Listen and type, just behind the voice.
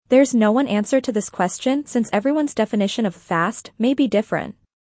There's no one answer to this question since everyone's definition of fast may be different.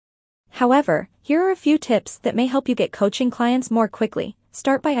 However, here are a few tips that may help you get coaching clients more quickly.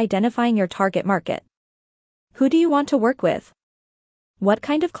 Start by identifying your target market. Who do you want to work with? What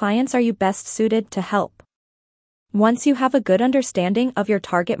kind of clients are you best suited to help? Once you have a good understanding of your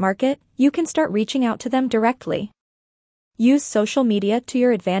target market, you can start reaching out to them directly. Use social media to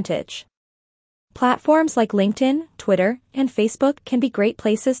your advantage. Platforms like LinkedIn, Twitter, and Facebook can be great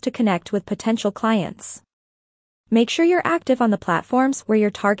places to connect with potential clients. Make sure you're active on the platforms where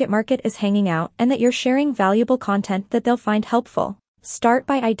your target market is hanging out and that you're sharing valuable content that they'll find helpful. Start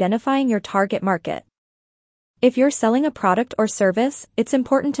by identifying your target market. If you're selling a product or service, it's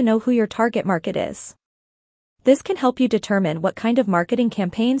important to know who your target market is. This can help you determine what kind of marketing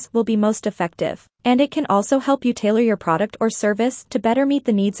campaigns will be most effective, and it can also help you tailor your product or service to better meet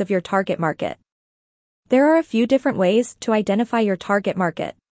the needs of your target market. There are a few different ways to identify your target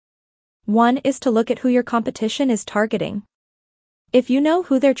market. One is to look at who your competition is targeting. If you know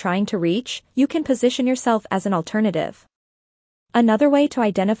who they're trying to reach, you can position yourself as an alternative. Another way to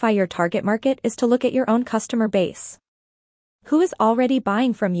identify your target market is to look at your own customer base. Who is already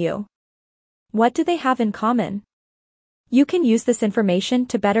buying from you? What do they have in common? You can use this information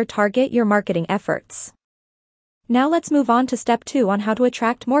to better target your marketing efforts. Now let's move on to step 2 on how to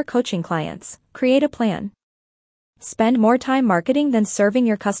attract more coaching clients. Create a plan. Spend more time marketing than serving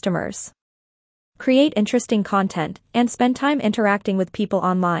your customers. Create interesting content and spend time interacting with people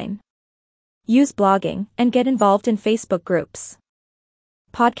online. Use blogging and get involved in Facebook groups.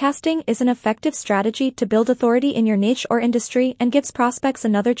 Podcasting is an effective strategy to build authority in your niche or industry and gives prospects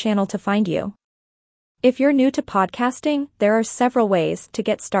another channel to find you. If you're new to podcasting, there are several ways to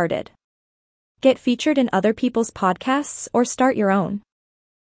get started. Get featured in other people's podcasts or start your own.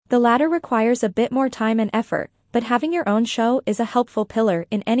 The latter requires a bit more time and effort, but having your own show is a helpful pillar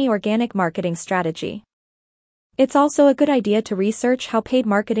in any organic marketing strategy. It's also a good idea to research how paid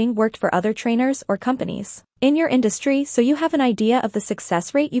marketing worked for other trainers or companies in your industry so you have an idea of the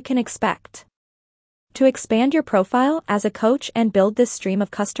success rate you can expect. To expand your profile as a coach and build this stream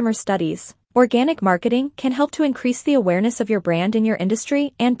of customer studies, organic marketing can help to increase the awareness of your brand in your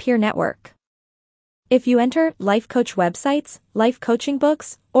industry and peer network. If you enter life coach websites, life coaching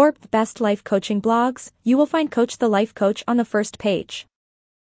books, or best life coaching blogs, you will find Coach the Life Coach on the first page.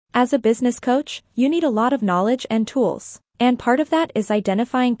 As a business coach, you need a lot of knowledge and tools, and part of that is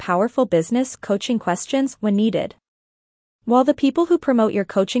identifying powerful business coaching questions when needed. While the people who promote your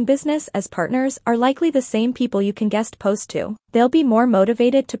coaching business as partners are likely the same people you can guest post to, they'll be more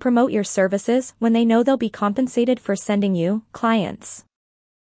motivated to promote your services when they know they'll be compensated for sending you clients.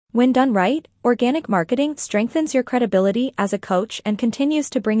 When done right, organic marketing strengthens your credibility as a coach and continues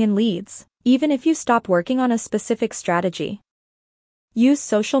to bring in leads, even if you stop working on a specific strategy. Use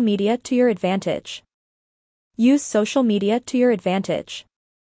social media to your advantage. Use social media to your advantage.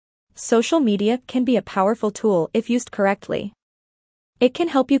 Social media can be a powerful tool if used correctly. It can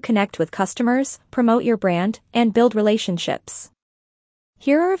help you connect with customers, promote your brand, and build relationships.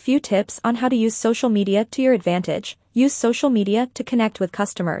 Here are a few tips on how to use social media to your advantage. Use social media to connect with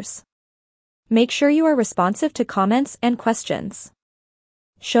customers. Make sure you are responsive to comments and questions.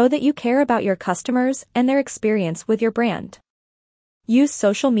 Show that you care about your customers and their experience with your brand. Use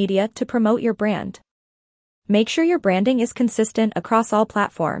social media to promote your brand. Make sure your branding is consistent across all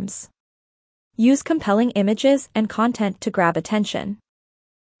platforms. Use compelling images and content to grab attention.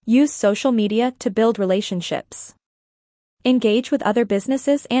 Use social media to build relationships. Engage with other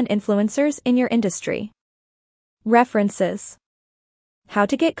businesses and influencers in your industry. References. How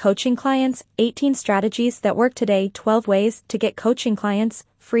to get coaching clients, 18 strategies that work today, 12 ways to get coaching clients,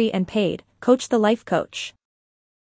 free and paid, Coach the Life Coach.